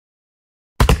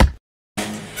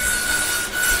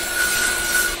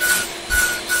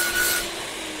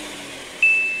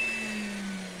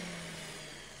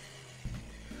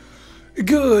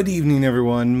Good evening,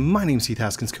 everyone. My name's Heath,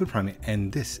 Haskins, Code Primate,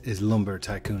 and this is Lumber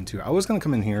Tycoon 2. I was gonna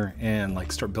come in here and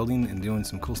like start building and doing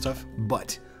some cool stuff,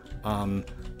 but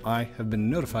I have been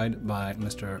notified by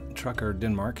Mr. Trucker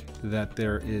Denmark that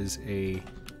there is a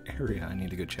area I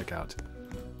need to go check out.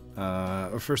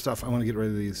 First off, I want to get rid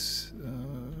of these.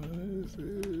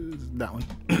 That one.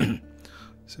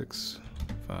 6,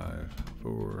 5,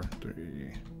 4, 3,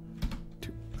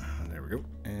 2. There we go.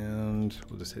 And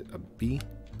we'll just hit a B.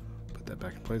 Put that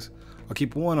back in place. I'll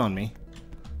keep one on me,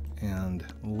 and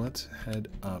let's head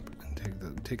up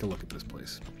and take a look at this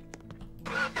place.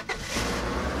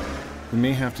 We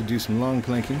may have to do some long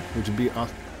planking, which would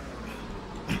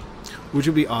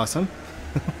be awesome.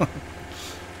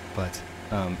 But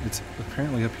it's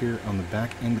apparently up here on the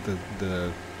back end of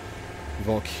the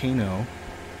volcano,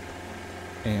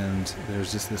 and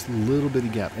there's just this little bitty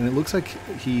gap, and it looks like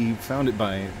he found it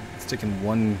by sticking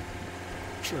one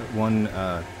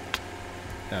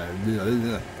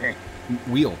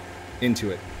wheel into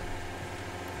it,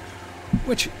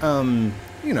 which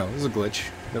you know, is a glitch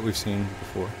that we've seen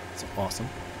before. It's awesome.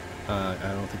 I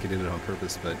don't think he did it on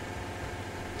purpose, but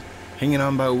hanging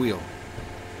on by a wheel.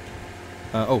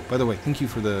 Oh, by the way, thank you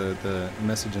for the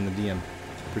message in the DM.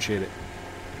 Appreciate it.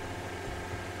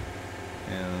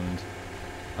 And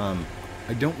I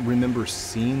don't remember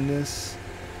seeing this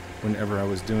whenever I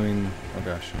was doing, oh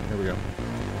gosh, there we go.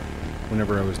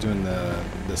 Whenever I was doing the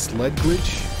sled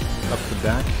glitch up the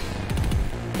back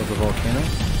of the volcano.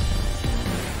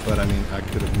 But I mean, I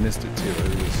could have missed it too.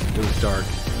 It was dark,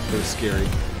 it was scary,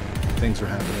 things were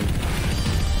happening.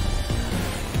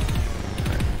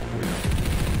 Alright, here we go.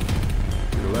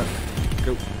 To the left,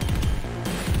 go.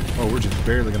 Oh, we're just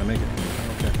barely gonna make it.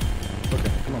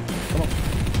 Okay, come on.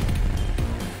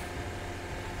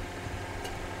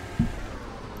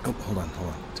 Oh, hold on.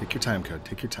 Take your time, Code.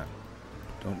 Take your time.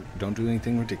 Don't do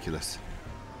anything ridiculous.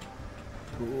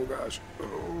 Oh gosh.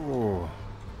 Oh.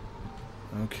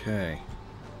 Okay.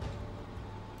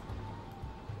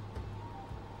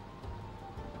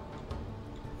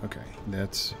 Okay,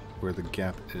 that's where the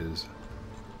gap is.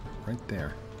 Right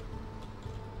there.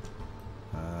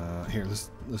 Here,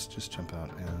 let's just jump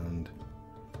out and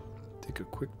take a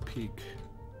quick peek.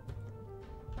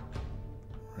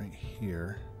 Right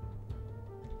here.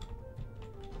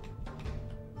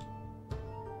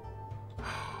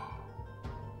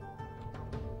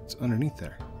 It's underneath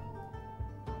there.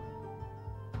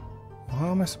 Well, how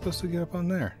am I supposed to get up on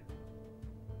there?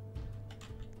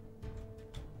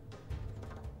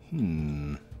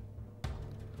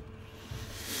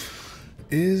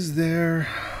 Is there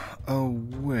a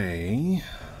way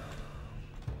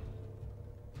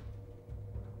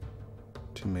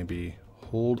to maybe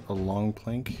hold a long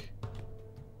plank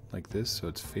like this so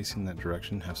it's facing that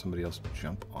direction, have somebody else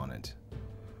jump on it?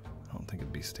 I don't think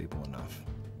it'd be stable enough.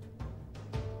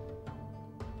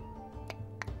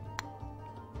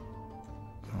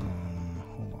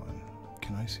 Hold on.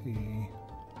 Can I see?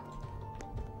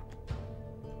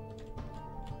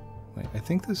 Wait, I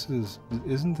think this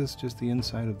isn't this just the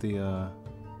inside of the,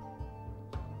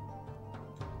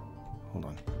 hold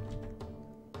on.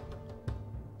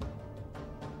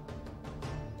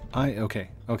 Okay,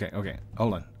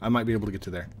 hold on. I might be able to get to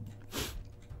there.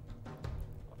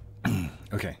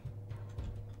 Okay.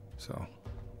 So,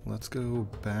 let's go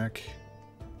back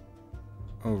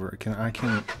over. I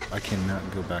cannot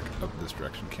go back up this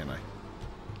direction, can I?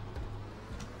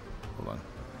 Hold on.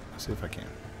 Let's see if I can.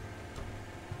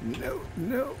 No.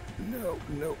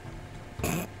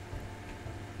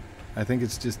 I think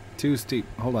it's just too steep.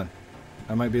 Hold on.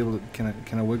 I might be able to,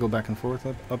 can I wiggle back and forth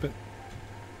up it?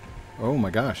 Oh my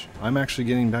gosh. I'm actually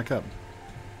getting back up.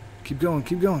 Keep going.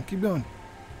 I'm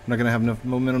not gonna have enough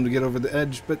momentum to get over the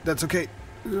edge, but that's okay.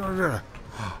 I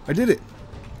did it.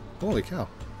 Holy cow.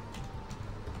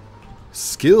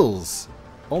 Skills.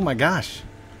 Oh my gosh.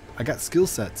 I got skill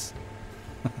sets.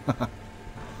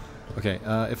 Okay,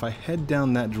 if I head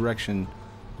down that direction,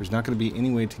 there's not going to be any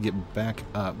way to get back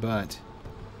up, but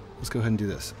let's go ahead and do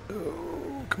this.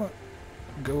 Oh, come on.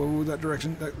 Go that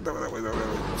direction. That way.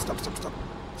 Stop.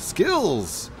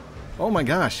 Skills! Oh my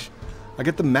gosh. I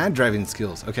get the mad driving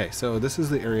skills. Okay, so this is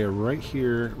the area right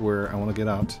here where I want to get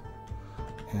out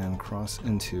and cross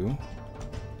into.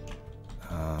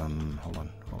 Hold on.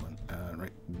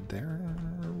 Right there.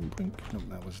 No,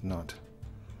 that was not.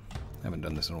 I haven't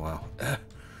done this in a while.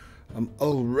 I'm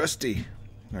all rusty.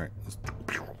 Alright,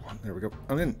 there we go.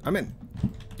 I'm in.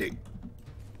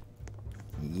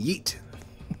 Yeet.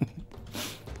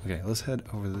 Okay, let's head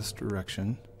over this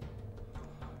direction.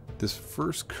 This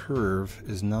first curve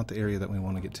is not the area that we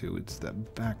want to get to. It's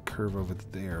that back curve over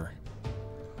there.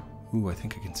 Ooh, I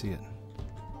think I can see it.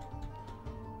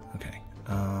 Okay.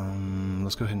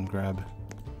 Let's go ahead and grab.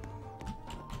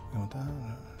 You want that?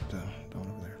 That one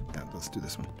over there. Yeah, let's do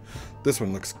this one. This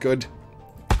one looks good.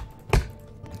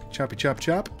 Choppy chop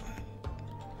chop.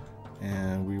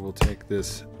 And we will take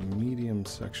this medium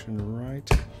section right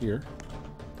here.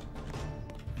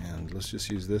 And let's just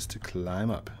use this to climb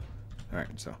up. Alright,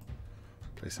 so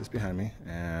place this behind me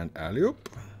and alley-oop.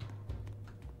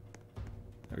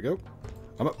 There we go.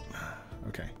 I'm up.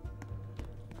 Okay.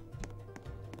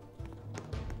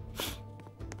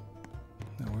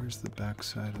 Now where's the back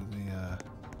side of the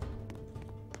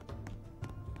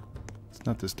It's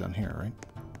not this down here, right?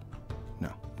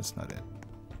 No, that's not it.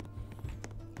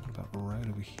 What about right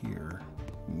over here?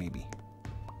 Maybe.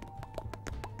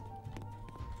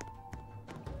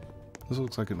 This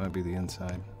looks like it might be the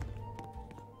inside.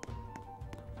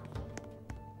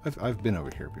 I've been over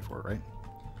here before, right?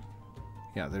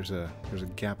 Yeah, there's a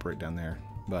gap right down there,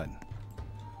 but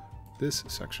this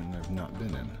section I've not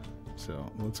been in. So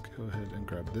let's go ahead and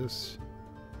grab this.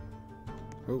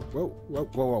 Whoa, whoa, whoa,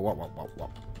 whoa, whoa, whoa, whoa,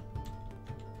 whoa.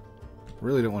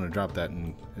 Really don't want to drop that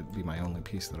and it'd be my only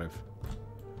piece that I've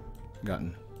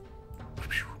gotten. There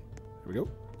we go.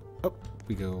 Up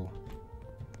we go.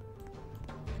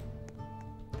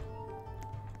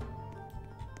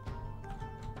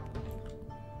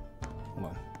 Hold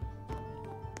on.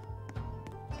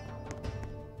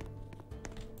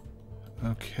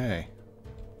 Okay.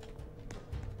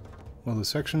 Well, the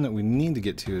section that we need to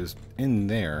get to is in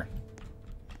there,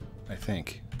 I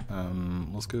think.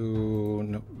 Let's go,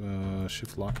 no,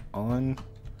 shift lock on.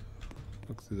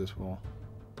 Look through this wall.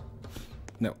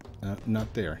 No,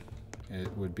 not there.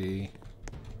 It would be,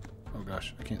 oh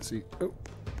gosh, I can't see. Oh,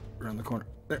 around the corner.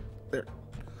 There.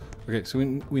 Okay, so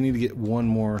we need to get one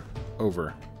more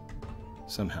over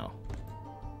somehow.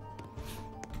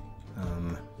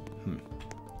 Can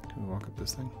we walk up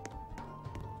this thing?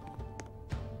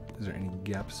 Is there any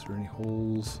gaps or any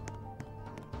holes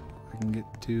I can get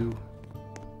to?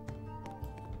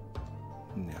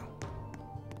 No.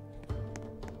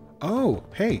 Oh,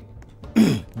 hey!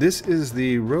 This is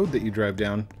the road that you drive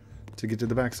down to get to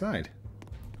the back side.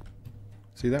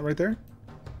 See that right there?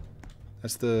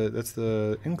 That's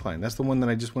the incline. That's the one that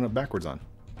I just went up backwards on.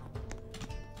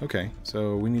 Okay,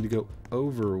 so we need to go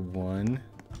over one.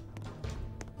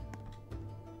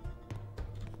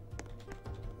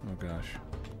 Oh gosh.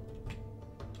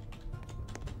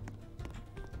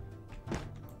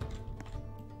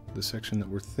 The section that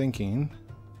we're thinking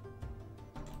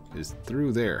is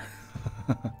through there.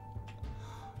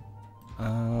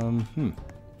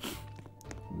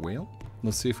 Well,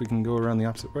 let's see if we can go around the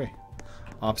opposite way.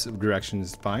 Opposite direction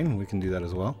is fine. We can do that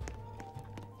as well.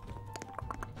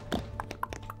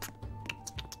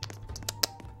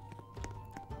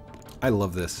 I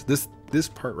love this. This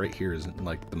part right here isn't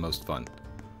like the most fun.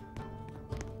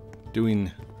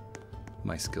 Doing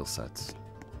my skill sets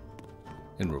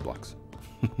in Roblox.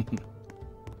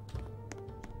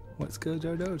 What's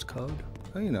Gojo's code?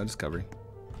 Oh, you know, discovery,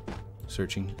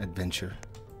 searching, adventure,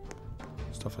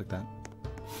 stuff like that.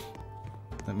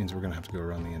 That means we're gonna have to go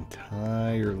around the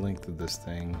entire length of this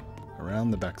thing,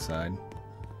 around the backside,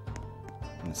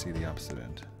 and see the opposite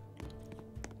end.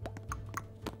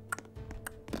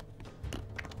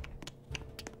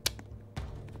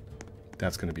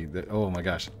 That's gonna be the, oh my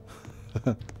gosh.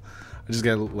 I just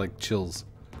got like chills.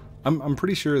 I'm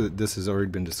pretty sure that this has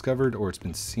already been discovered or it's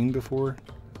been seen before,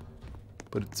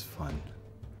 but it's fun.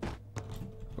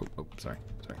 Oh, sorry.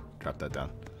 Drop that down.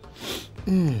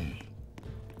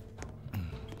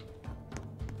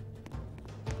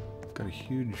 I've got a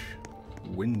huge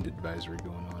wind advisory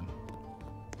going on.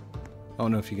 I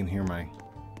don't know if you can hear my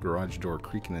garage door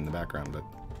creaking in the background, but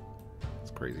it's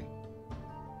crazy.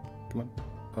 Come on,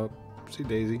 up. See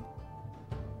Daisy.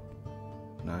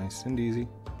 Nice and easy.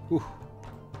 Whew.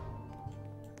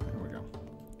 There we go.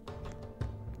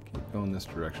 Keep going this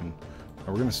direction. Now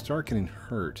we're going to start getting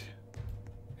hurt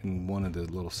in one of the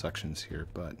little sections here,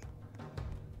 but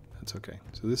that's okay.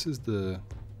 So this is the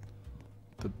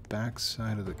back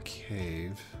side of the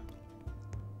cave.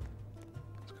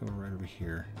 Let's go right over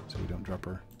here so we don't drop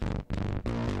our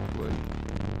wood.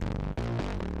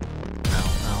 Ow.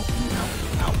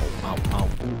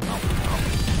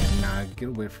 Nah, get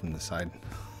away from the side.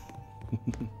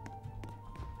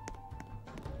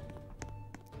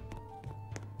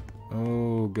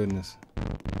 Oh, goodness.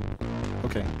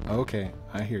 Okay.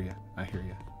 I hear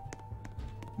you.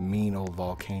 Mean old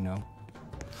volcano.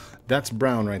 That's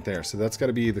brown right there, so that's got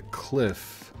to be the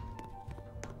cliff.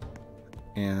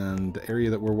 And the area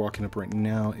that we're walking up right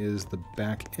now is the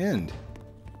back end.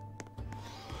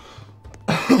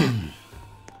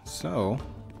 So,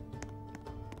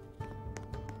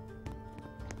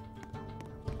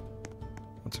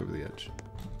 cross over the edge.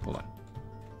 Hold on.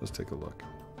 Let's take a look.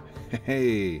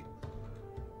 Hey!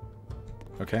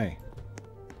 Okay.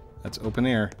 That's open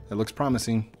air. That looks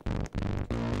promising.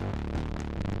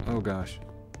 Oh gosh.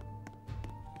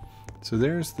 So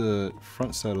there's the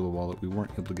front side of the wall that we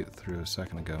weren't able to get through a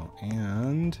second ago.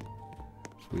 And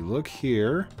if we look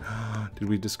here, did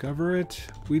we discover it?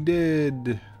 We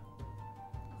did.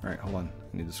 Alright, hold on.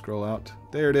 I need to scroll out.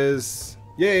 There it is.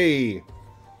 Yay!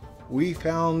 We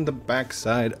found the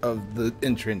backside of the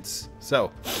entrance.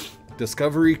 So,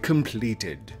 discovery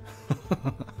completed.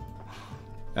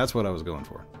 That's what I was going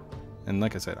for. And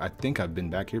like I said, I think I've been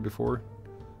back here before.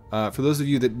 For those of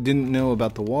you that didn't know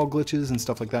about the wall glitches and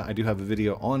stuff like that, I do have a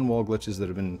video on wall glitches that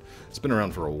it's been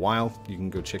around for a while. You can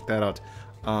go check that out.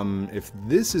 If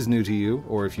this is new to you,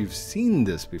 or if you've seen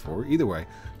this before, either way,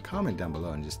 comment down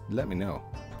below and just let me know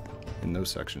in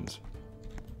those sections.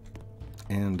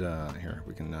 And here,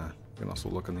 we can also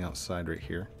look on the outside right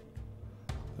here.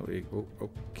 Oh,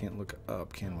 can't look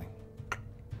up, can we?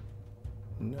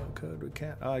 No code, we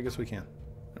can't. Oh, I guess we can.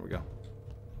 There we go.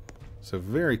 So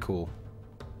very cool.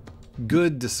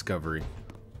 Good discovery.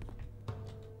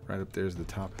 Right up there's the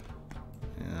top.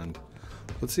 And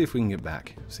let's see if we can get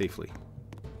back safely.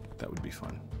 That would be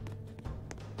fun.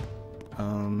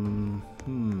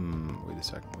 Wait a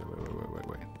second.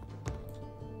 Wait.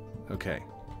 Okay.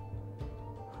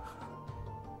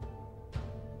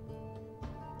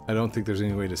 I don't think there's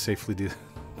any way to safely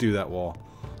do that wall.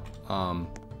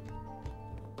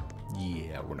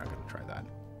 Yeah, we're not going to try that.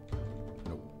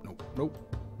 Nope.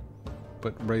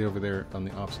 But right over there on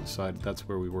the opposite side, that's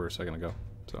where we were a second ago.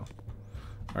 So,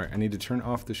 alright, I need to turn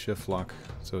off the shift lock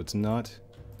so it's not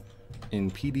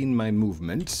impeding my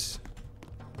movements.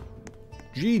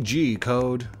 GG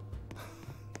code.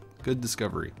 Good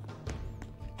discovery.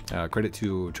 Credit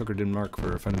to Choker Denmark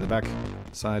for finding the back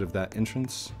side of that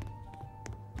entrance.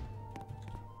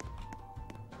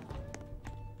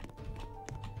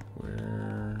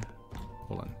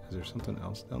 Hold on, is there something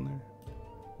else down there?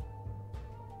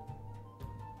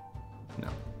 No,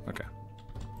 okay.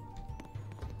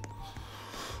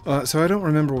 So I don't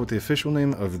remember what the official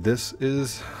name of this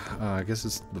is. I guess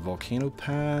it's the Volcano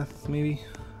Path, maybe?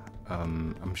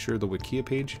 I'm sure the Wikia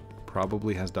page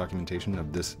probably has documentation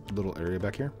of this little area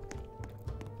back here.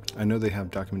 I know they have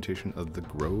documentation of the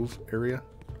Grove area.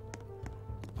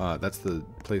 That's the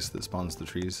place that spawns the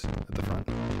trees at the front.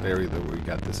 The area that we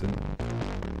got this in.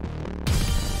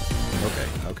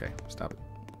 Okay, stop it.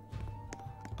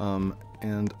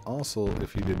 And also,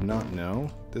 if you did not know,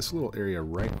 this little area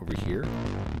right over here,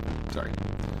 sorry,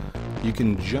 you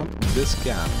can jump this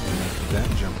gap and make that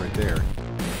jump right there,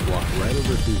 walk right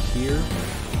over through here,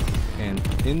 and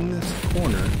in this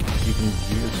corner, you can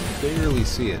just barely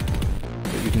see it,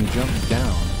 but you can jump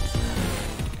down,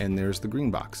 and there's the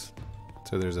green box.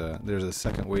 So there's a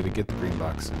second way to get the green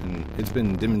box, and it's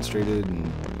been demonstrated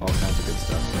and all kinds of good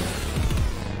stuff. So.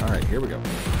 All right, here we go.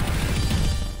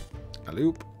 A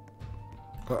loop.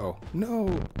 Uh-oh. No.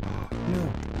 No.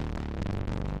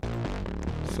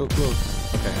 So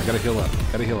close. Okay, I gotta heal up.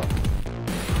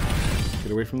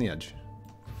 Get away from the edge.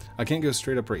 I can't go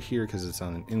straight up right here because it's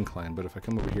on an incline, but if I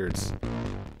come over here, it's...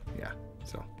 Yeah,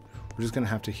 so... We're just gonna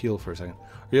have to heal for a second.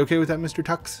 Are you okay with that, Mr.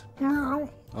 Tux? No.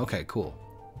 Okay, cool.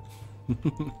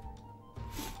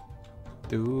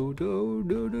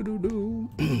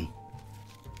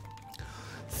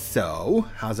 So,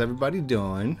 how's everybody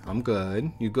doing? I'm good.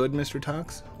 You good, Mr.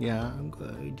 Tux? Yeah, I'm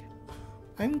good.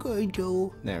 I'm good,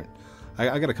 Joe. There.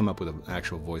 I gotta come up with an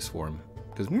actual voice for him.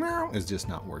 Because meow is just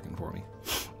not working for me.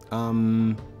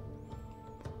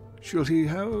 Should he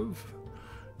have...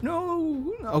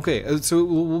 No. Okay, so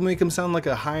we'll make him sound like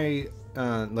a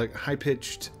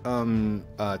high-pitched, Tom.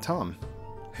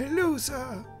 Hello,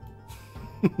 sir.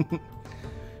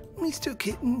 Mr.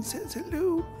 Kitten says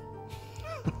hello.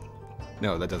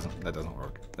 No, that doesn't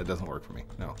work. That doesn't work for me.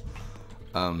 No.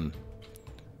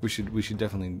 We should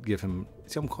definitely give him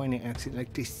some kind of accent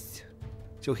like this.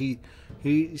 So he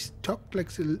talked like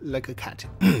a cat.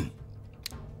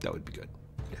 That would be good.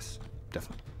 Yes,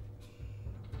 definitely.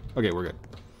 Okay, we're good.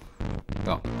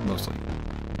 Well, mostly.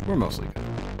 We're mostly good.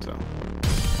 So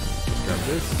let's grab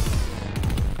this.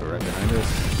 Go right behind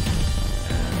us.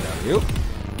 And out you.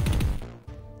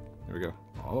 There we go.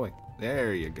 All the way.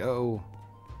 There you go.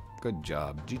 Good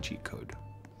job. G cheat code.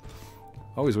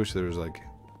 I always wish there was like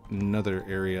another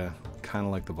area, kind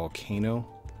of like the volcano,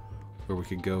 where we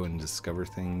could go and discover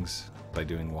things by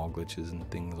doing wall glitches and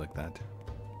things like that.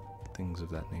 Things of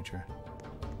that nature.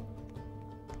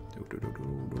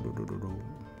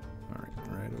 Alright,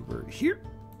 right over here.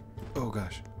 Oh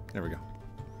gosh. There we go.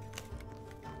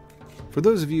 For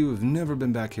those of you who've never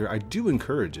been back here, I do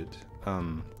encourage it.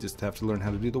 Just have to learn how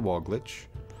to do the wall glitch.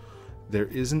 There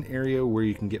is an area where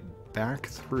you can get back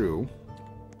through.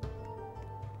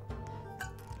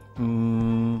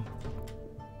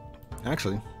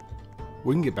 Actually,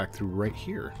 we can get back through right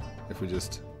here if we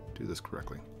just do this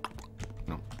correctly.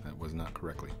 No, that was not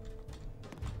correctly.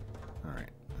 Alright,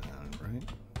 right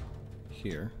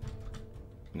here.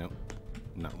 Nope,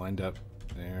 not lined up.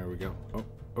 There we go. Oh,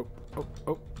 oh, oh,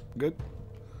 oh, good.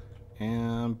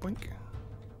 And blink.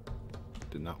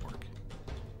 Did not work.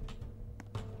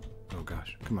 Oh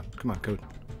gosh, come on, code.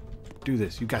 Do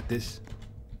this, you got this.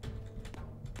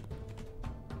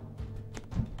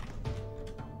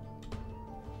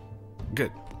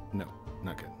 Good. No,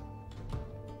 not good.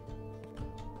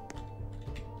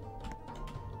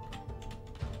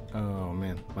 Oh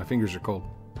man, my fingers are cold.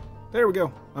 There we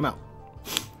go, I'm out.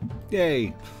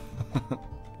 Yay.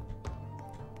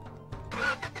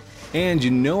 And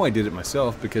you know I did it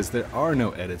myself because there are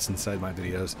no edits inside my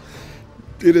videos.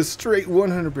 It is straight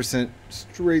 100%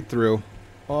 straight through.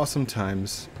 Awesome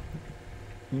times.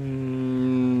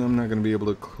 I'm not going to be able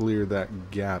to clear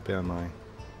that gap, am I?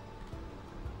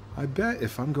 I bet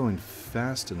if I'm going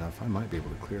fast enough, I might be able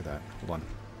to clear that. Hold on.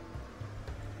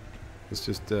 Let's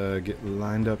just get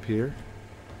lined up here.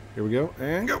 Here we go,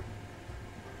 and go!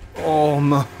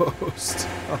 Almost!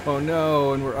 Oh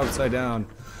no, and we're upside down.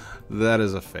 That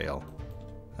is a fail.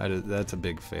 That's a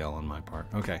big fail on my part.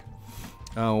 Okay.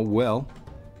 Well,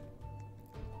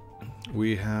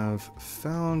 we have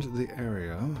found the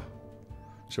area.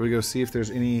 Shall we go see if there's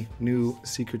any new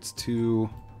secrets to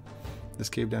this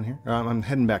cave down here? I'm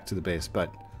heading back to the base,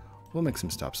 but we'll make some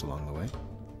stops along the way.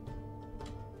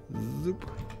 Zoop.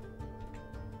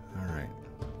 Alright.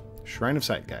 Shrine of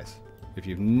Sight, guys. If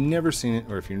you've never seen it,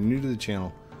 or if you're new to the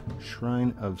channel,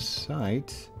 Shrine of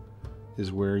Sight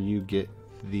is where you get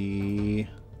the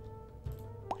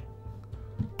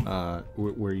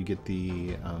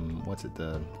what's it,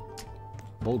 the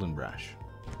Bolden Brash.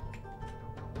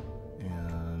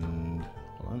 And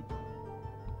hold on.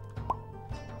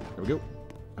 There we go.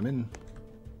 I'm in.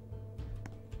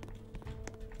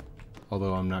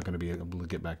 Although I'm not going to be able to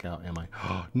get back out, am I?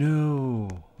 Oh, no!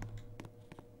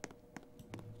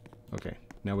 Okay,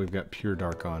 now we've got pure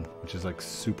dark on, which is like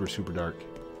super, super dark.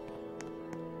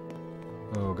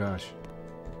 Oh gosh.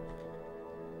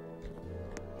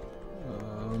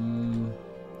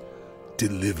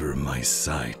 Deliver my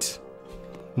sight.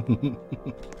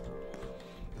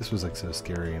 This was like so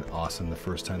scary and awesome the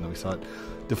first time that we saw it.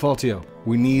 Defaultio,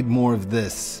 we need more of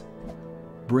this.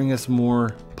 Bring us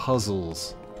more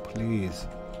puzzles, please.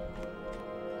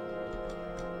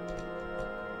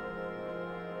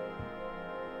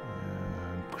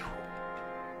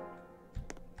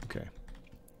 Okay.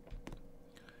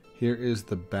 Here is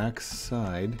the back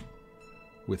side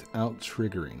without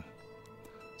triggering.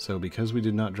 So because we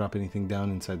did not drop anything down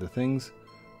inside the things,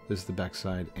 this is the back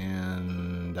side,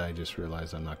 and I just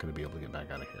realized I'm not going to be able to get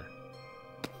back out of here.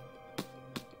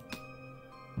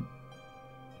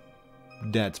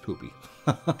 That's poopy.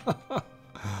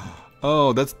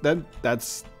 Oh, that's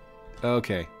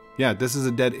okay. Yeah, this is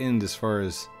a dead end as far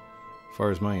as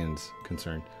my end's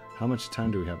concerned. How much time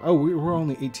do we have? Oh, we're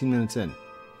only 18 minutes in.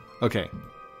 Okay,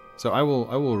 so I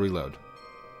will reload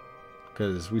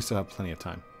because we still have plenty of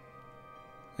time.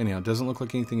 Anyhow, it doesn't look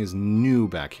like anything is new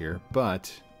back here,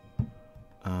 but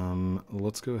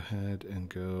let's go ahead and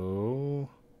go.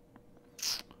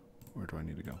 Where do I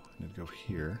need to go? I need to go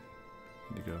here.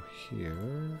 I need to go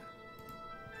here.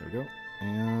 There we go.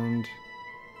 And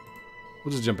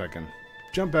we'll just jump back in.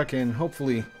 Jump back in.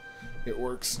 Hopefully it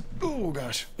works. Oh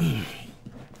gosh.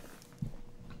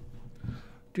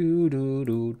 Do do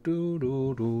do do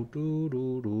do do do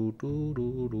do do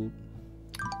do do.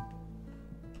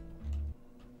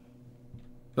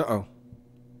 Uh-oh.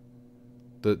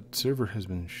 The server has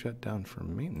been shut down for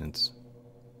maintenance.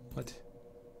 What?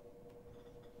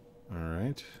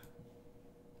 Alright.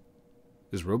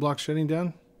 Is Roblox shutting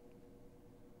down?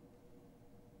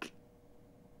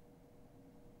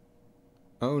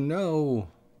 Oh no!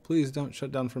 Please don't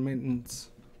shut down for maintenance.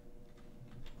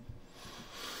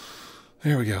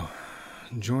 There we go.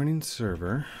 Joining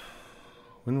server.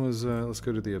 When was, let's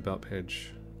go to the about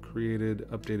page. Created,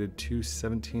 updated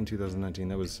 2/17/2019.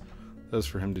 That was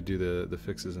for him to do the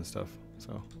fixes and stuff.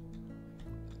 So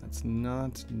that's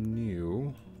not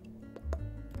new.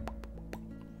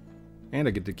 And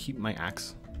I get to keep my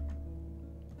axe.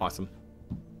 Awesome.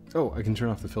 Oh, I can turn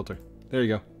off the filter. There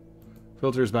you go.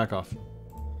 Filter is back off.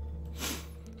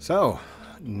 So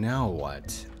now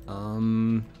what?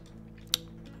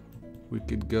 We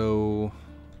could go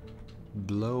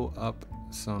blow up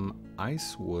some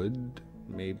ice wood,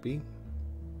 maybe.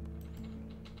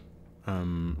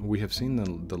 We have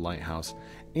seen the lighthouse,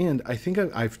 and I think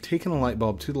I've taken a light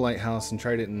bulb to the lighthouse and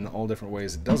tried it in all different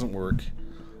ways. It doesn't work.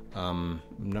 I'm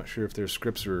not sure if there's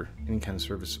scripts or any kind of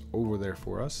service over there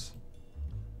for us.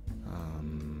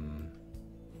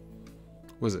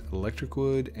 Was it electric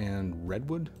wood and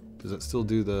redwood? Does it still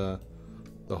do the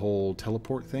whole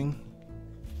teleport thing?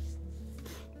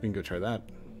 We can go try that.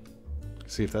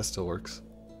 See if that still works.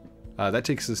 That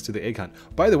takes us to the egg hunt.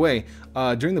 By the way,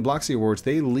 during the Bloxy Awards,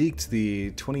 they leaked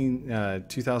the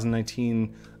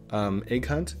 2019 egg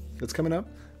hunt that's coming up.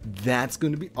 That's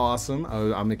going to be awesome.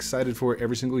 I'm excited for it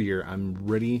every single year. I'm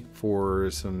ready for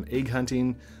some egg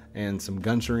hunting and some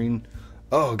gunshooting.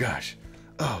 Oh gosh.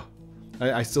 Oh,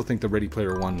 I still think the Ready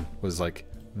Player One was like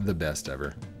the best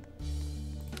ever.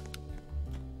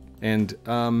 And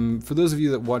for those of you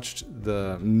that watched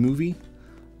the movie,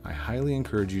 I highly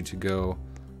encourage you to go.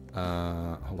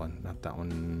 Hold on, not that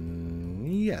one.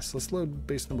 Yes, let's load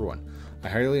base number 1. I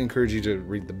highly encourage you to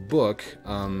read the book.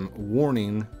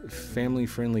 Warning, family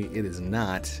friendly it is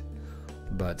not,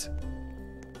 but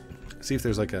see if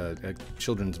there's like a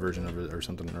children's version of it or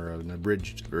something, or an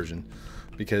abridged version,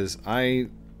 because I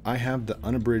have the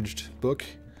unabridged book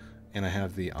and I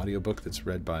have the audiobook that's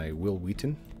read by Will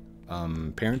Wheaton.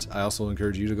 Parents, I also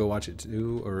encourage you to go watch it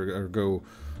too, or go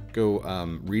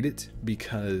read it,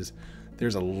 because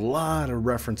there's a lot of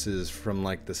references from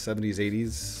like the 70s,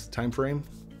 80s time frame,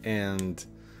 and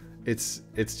it's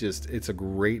a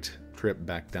great trip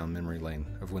back down memory lane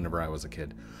of whenever I was a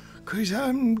kid. 'Cause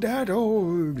I'm that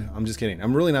old. I'm just kidding.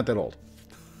 I'm really not that old.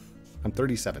 I'm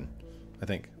 37, I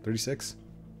think. 36?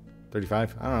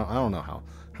 35? I don't know how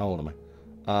old am I?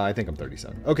 I think I'm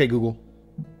 37. Okay, Google.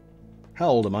 How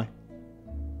old am I?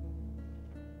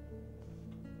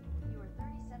 You are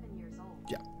 37 years old.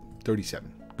 Yeah,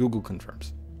 37. Google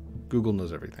confirms. Google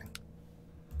knows everything.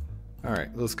 All right,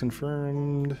 let's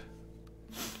confirmed.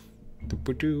 That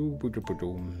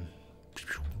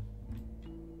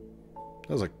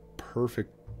was like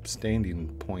perfect standing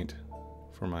point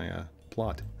for my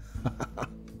plot.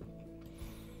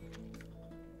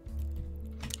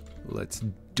 Let's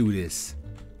do this.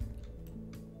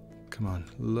 Come on,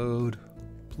 load,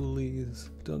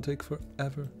 please. Don't take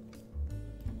forever.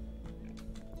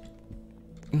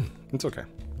 It's okay.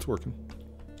 It's working.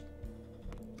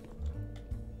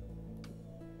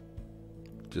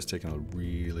 Just taking a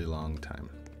really long time.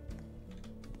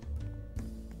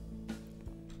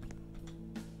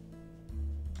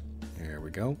 There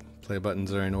we go. Play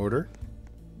buttons are in order.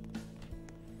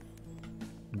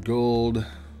 Gold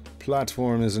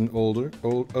platform is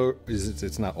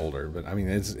it's not older, but I mean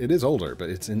it is older, but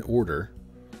it's in order.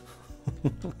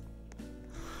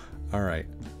 All right,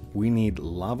 we need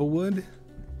lava wood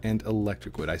and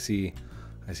electric wood. I see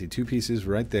 2 pieces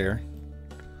right there.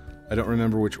 I don't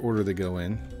remember which order they go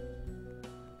in,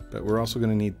 but we're also going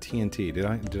to need TNT. Did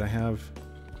I have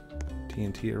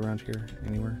TNT around here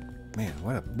anywhere? Man,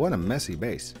 what a messy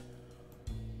base.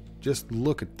 Just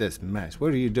look at this mess.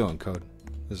 What are you doing, Code?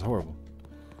 This is horrible.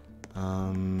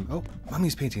 Oh,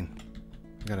 Mommy's painting.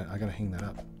 I gotta hang that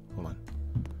up. Hold on.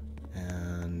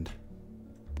 And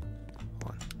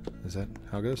hold on. Is that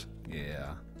how it goes?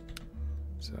 Yeah.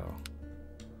 So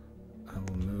I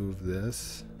will move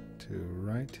this to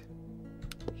right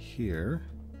here.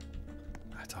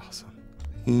 That's awesome.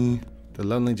 The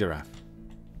lonely giraffe.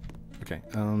 Okay.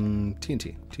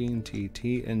 TNT.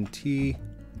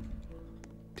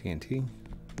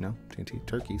 No, TNT.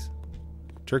 Turkeys.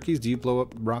 Turkeys, do you blow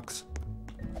up rocks?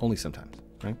 Only sometimes,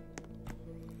 right?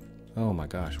 Oh my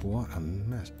gosh, what a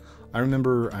mess. I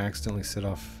remember I accidentally set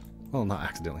off, well, not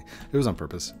accidentally, it was on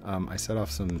purpose. I set off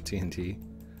some TNT,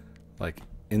 like,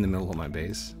 in the middle of my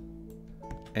base,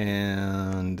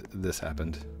 and this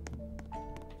happened.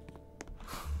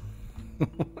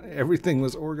 Everything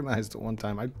was organized at one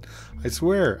time. I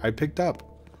swear, I picked up.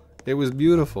 It was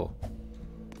beautiful.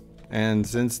 And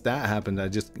since that happened, I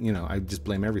just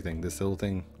blame everything. This whole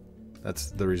thing,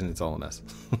 that's the reason it's all a mess.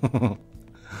 I'm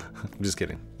just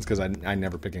kidding. It's because I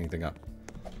never pick anything up.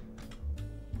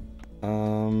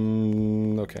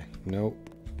 Okay. No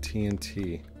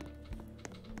TNT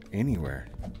anywhere.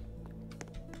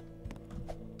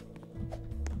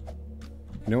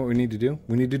 You know what we need to do?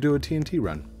 We need to do a TNT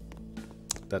run.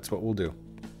 That's what we'll do.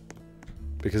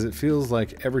 Because it feels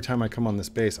like every time I come on this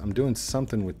base, I'm doing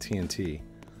something with TNT.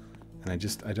 And I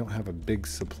don't have a big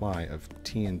supply of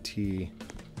TNT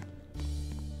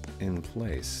in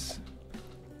place.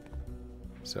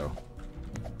 So,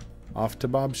 off to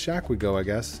Bob's shack we go, I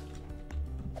guess.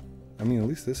 I mean, at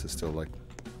least this is still, like,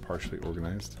 partially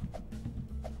organized.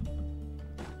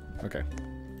 Okay.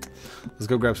 Let's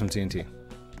go grab some TNT.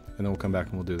 And then we'll come back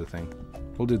and we'll do the thing.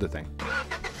 We'll do the thing.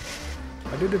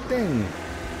 I did the thing!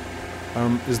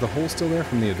 Is the hole still there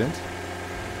from the event?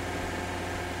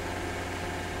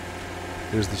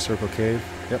 There's the circle cave.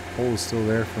 Yep, hole is still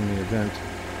there from the event.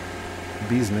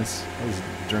 Business. That was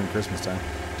during Christmas time.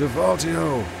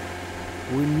 Defaultio!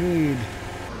 We need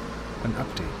an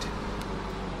update.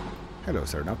 Hello,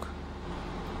 Sir Nook.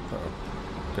 Uh-oh.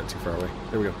 Got too far away.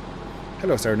 There we go.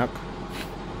 Hello, Sir Nook.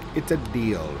 It's a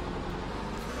deal.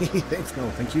 Thanks, no,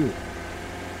 thank you.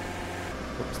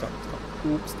 Oh, stop.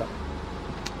 Ooh, stop.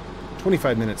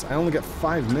 25 minutes. I only got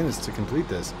 5 minutes to complete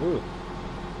this. Ooh.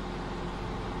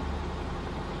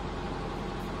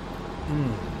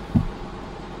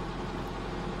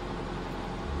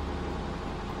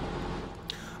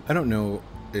 I don't know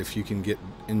if you can get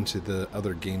into the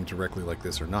other game directly like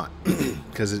this or not,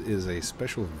 because it is a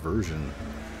special version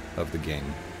of the game.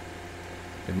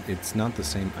 And it's not the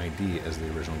same ID as the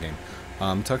original game.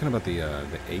 I'm talking about the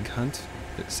egg hunt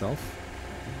itself.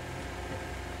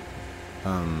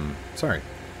 Sorry,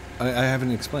 I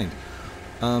haven't explained.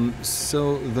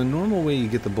 So the normal way you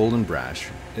get the Bold and Brash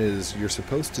is you're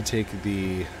supposed to take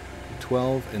the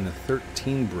 12 and the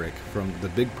 13 brick from the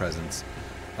big presents.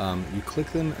 You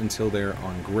click them until they're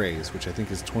on grays, which I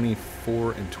think is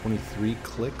 24 and 23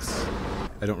 clicks.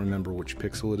 I don't remember which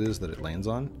pixel it is that it lands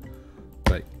on.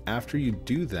 But after you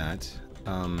do that,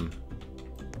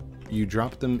 you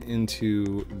drop them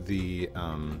into the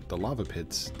lava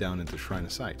pits down into Shrine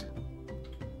of Sight.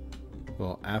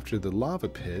 Well, after the lava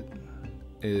pit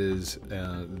is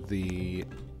the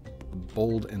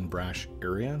Bold and Brash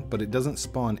area, but it doesn't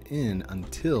spawn in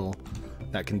until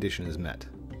that condition is met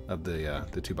of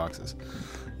the 2 boxes.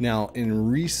 Now, in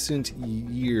recent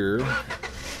year,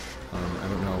 I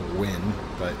don't know when,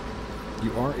 but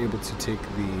you are able to take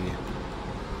the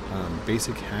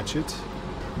basic hatchet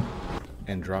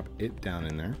and drop it down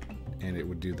in there, and it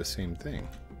would do the same thing.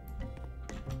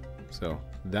 So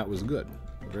that was good,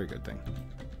 a very good thing.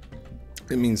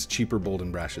 It means cheaper Bold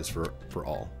and Brashes for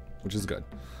all, which is good.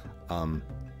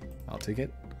 I'll take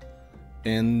it.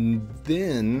 And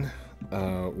then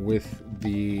with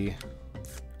the,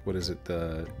 what is it,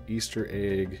 the Easter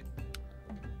egg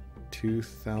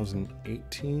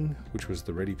 2018, which was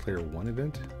the Ready Player One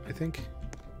event, I think.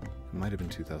 It might have been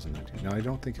 2019. No, I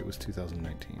don't think it was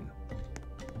 2019.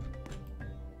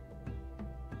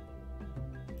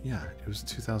 Yeah, it was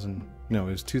 2000. No,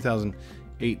 it was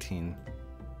 2018.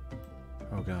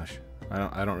 Oh gosh,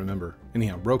 I don't remember.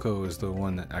 Anyhow, Rocco is the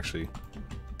one that actually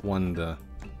won the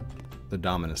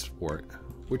Dominus for it,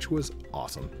 which was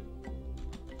awesome.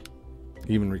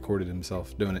 He even recorded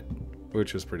himself doing it,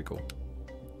 which was pretty cool.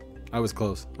 I was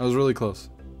close. I was really close.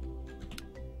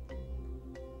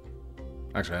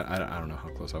 Actually, I don't know how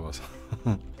close I was.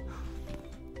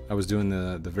 I was doing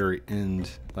the very end,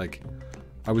 like,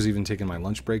 I was even taking my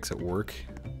lunch breaks at work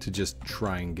to just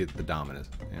try and get the Dominus,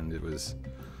 and it was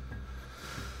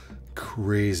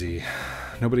crazy.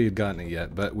 Nobody had gotten it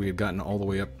yet, but we had gotten all the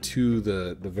way up to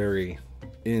the very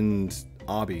end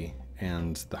obby,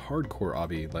 and the hardcore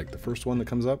obby, like the first one that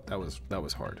comes up, that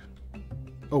was hard.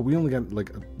 Oh, we only got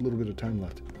like a little bit of time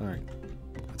left. All right,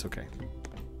 that's okay.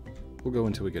 We'll go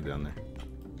until we get down there.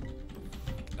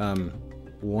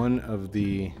 One of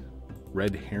the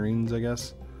red herrings, I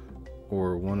guess,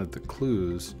 or one of the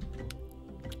clues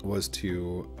was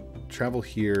to travel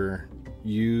here,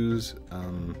 use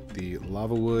the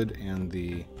lava wood and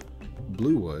the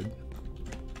blue wood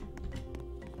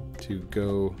to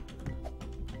go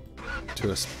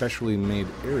to a specially made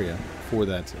area for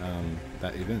that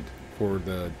that event, for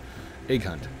the egg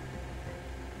hunt.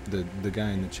 The guy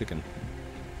in the chicken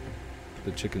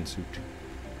suit.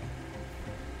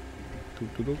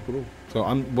 So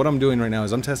what I'm doing right now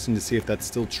is I'm testing to see if that's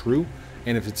still true,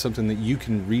 and if it's something that you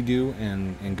can redo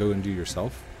and go and do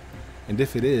yourself. And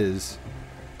if it is,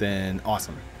 then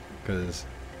awesome, because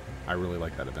I really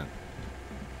like that event.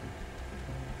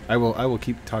 I will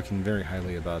keep talking very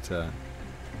highly about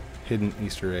hidden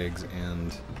Easter eggs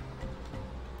and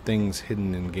things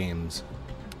hidden in games.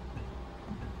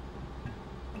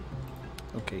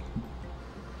 Okay.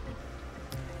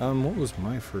 What was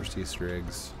my first Easter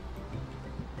eggs?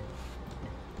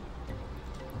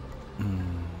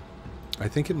 I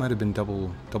think it might have been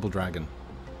Double Dragon,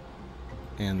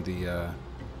 and the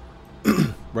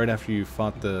right after you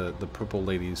fought the purple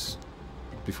ladies,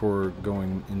 before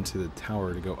going into the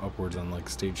tower to go upwards on like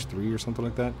stage 3 or something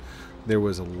like that, there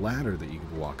was a ladder that you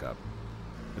could walk up.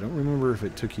 I don't remember if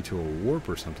it took you to a warp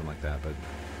or something like that, but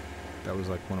that was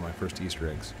like one of my first Easter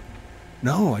eggs.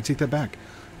 No, I take that back.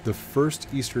 The first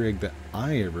Easter egg that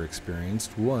I ever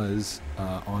experienced was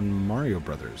on Mario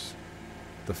Brothers.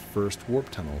 the first warp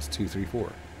tunnels, 2, 3,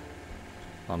 4,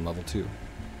 on level 2.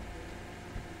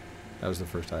 That was the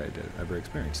first I ever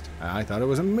experienced. I thought it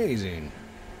was amazing.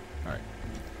 All right,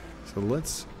 so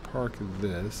let's park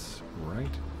this right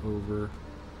over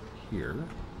here.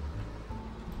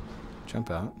 Jump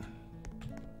out.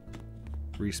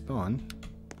 Respawn.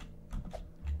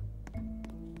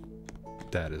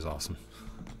 That is awesome.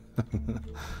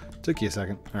 Took you a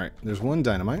second. All right, there's one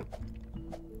dynamite.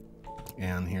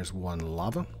 And here's one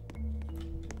lava.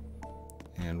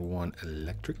 And one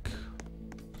electric.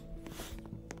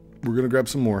 We're going to grab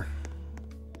some more.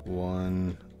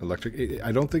 One electric.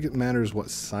 I don't think it matters what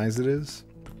size it is.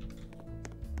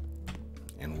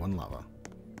 And one lava.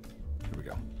 Here we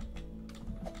go.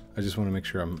 I just want to make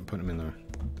sure I'm putting them in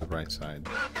the right side.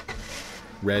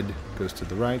 Red goes to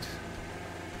the right.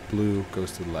 Blue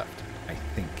goes to the left. I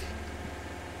think.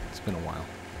 It's been a while.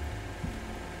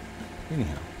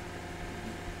 Anyhow.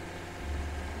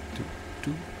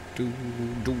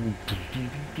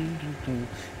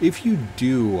 If you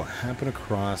do happen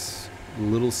across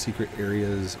little secret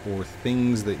areas or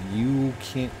things that you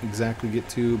can't exactly get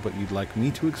to but you'd like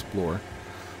me to explore,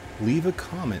 leave a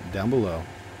comment down below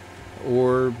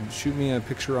or shoot me a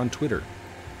picture on Twitter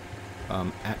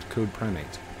at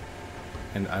CodePrimate,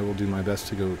 and I will do my best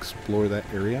to go explore that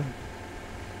area,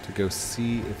 to go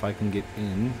see if I can get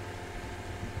in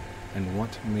and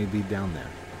what may be down there.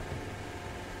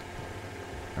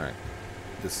 Alright,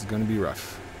 this is going to be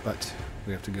rough, but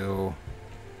we have to go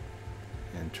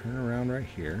and turn around right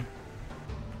here.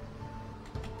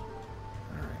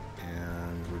 Alright,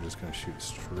 and we're just going to shoot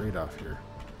straight off here.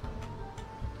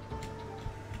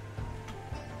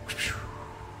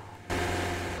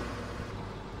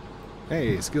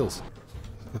 Hey, skills!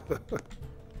 Alright,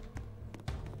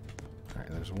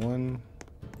 there's one.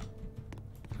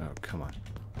 Oh, come on.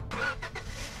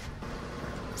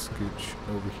 Scooch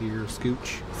over here.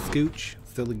 Scooch. Scooch.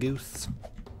 Silly goose.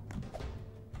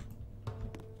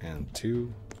 And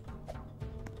 2.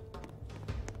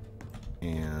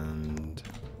 And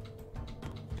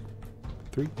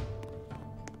 3.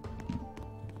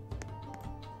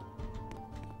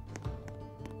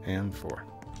 And 4.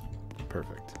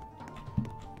 Perfect.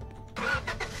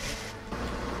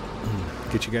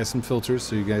 Get you guys some filters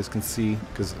so you guys can see,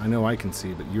 because I know I can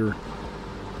see, but you're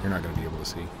not going to be able to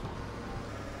see.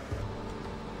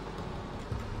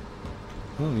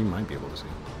 Well, you might be able to see.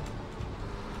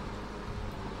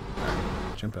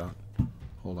 Alright, jump out.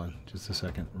 Hold on just a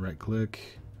second. Right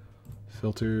click,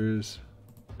 filters,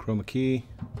 chroma key,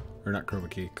 or not chroma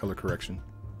key, color correction.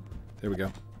 There we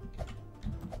go.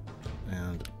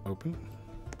 And open.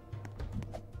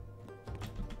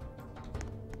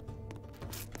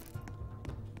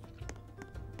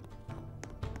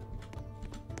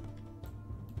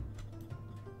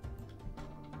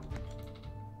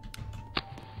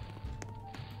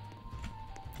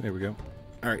 There we go.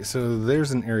 Alright, so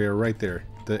there's an area right there.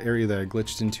 The area that I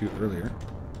glitched into earlier.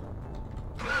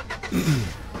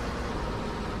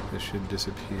 This should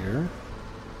disappear.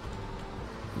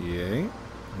 Yay.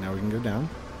 Now we can go down.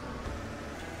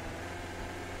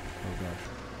 Oh gosh.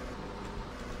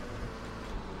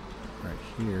 Right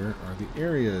here are the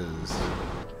areas.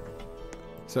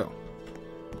 So,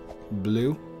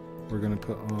 blue, we're going to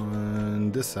put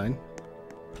on this side.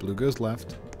 Blue goes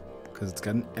left, because it's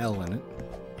got an L in it.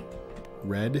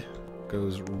 Red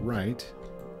goes right,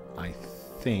 I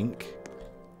think.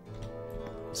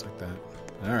 Just like that.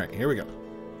 Alright, here we go.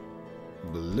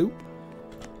 Blue,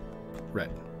 red.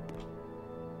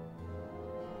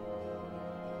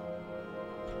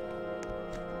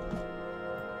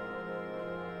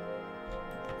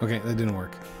 Okay, that didn't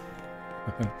work.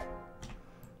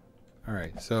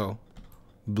 Alright, so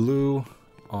blue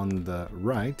on the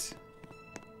right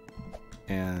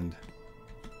and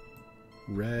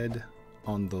red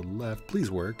on the left.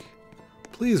 Please work.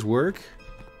 Please work.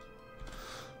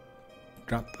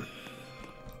 Drop.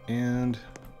 And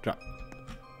drop.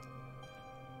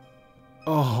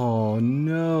 Oh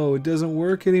no, it doesn't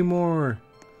work anymore.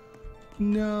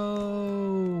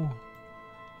 No.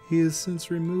 He has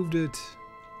since removed it.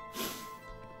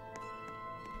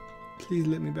 Please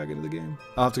let me back into the game.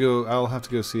 I'll have to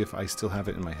go see if I still have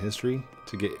it in my history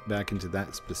to get back into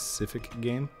that specific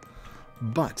game.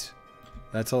 But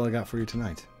that's all I got for you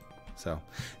tonight. So,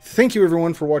 thank you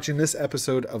everyone for watching this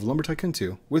episode of Lumber Tycoon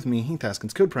 2 with me, Heath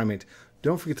Haskins, CodePrimate.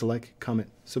 Don't forget to like, comment,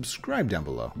 subscribe down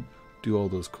below. Do all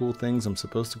those cool things I'm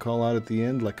supposed to call out at the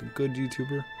end like a good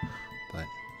YouTuber. But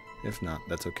if not,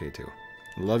 that's okay too.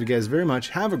 Love you guys very much.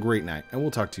 Have a great night, and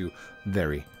we'll talk to you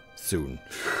very soon.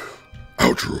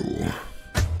 Outro.